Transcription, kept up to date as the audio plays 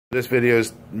This video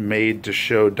is made to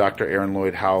show Dr. Aaron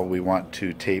Lloyd how we want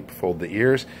to tape fold the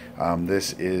ears.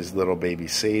 This is little baby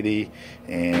Sadie,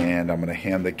 and I'm going to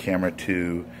hand the camera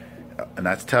to, and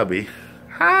that's Tubby.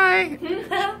 Hi!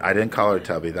 I didn't call her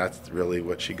Tubby. That's really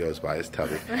what she goes by, is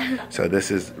Tubby. So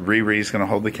this is, Riri's going to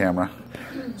hold the camera.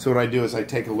 So what I do is I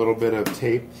take a little bit of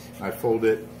tape, I fold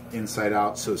it inside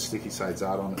out so sticky sides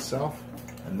out on itself.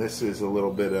 And this is a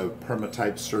little bit of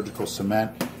Permatype surgical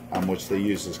cement, which they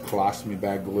use as colostomy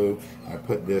bag glue. I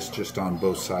put this just on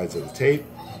both sides of the tape,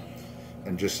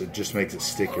 and it just makes it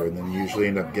stickier. And then you usually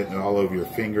end up getting it all over your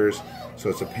fingers, so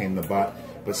it's a pain in the butt.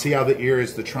 But see how the ear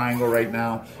is the triangle right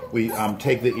now? We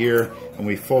take the ear and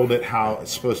we fold it how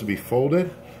it's supposed to be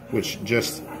folded,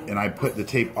 and I put the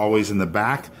tape always in the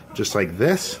back, just like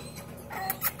this.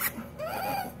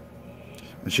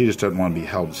 And she just doesn't want to be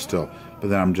held still. But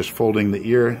then I'm just folding the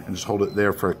ear and just hold it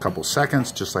there for a couple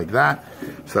seconds, just like that.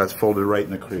 So that's folded right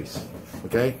in the crease,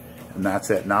 okay? And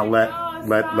that's it. Now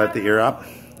let the ear up.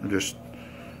 And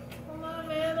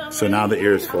so now the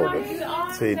ear is folded.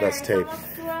 See, that's tape.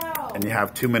 And you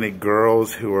have too many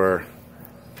girls who are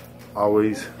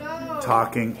always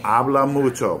talking, habla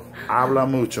mucho, habla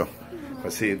mucho.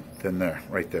 But see, then there,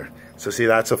 right there. So see,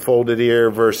 that's a folded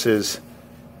ear versus,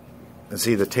 and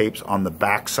see the tape's on the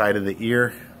back side of the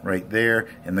ear, right there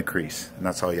in the crease. And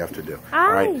that's all you have to do.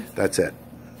 All right, that's it.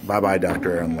 Bye-bye,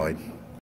 Dr. Aaron Lloyd.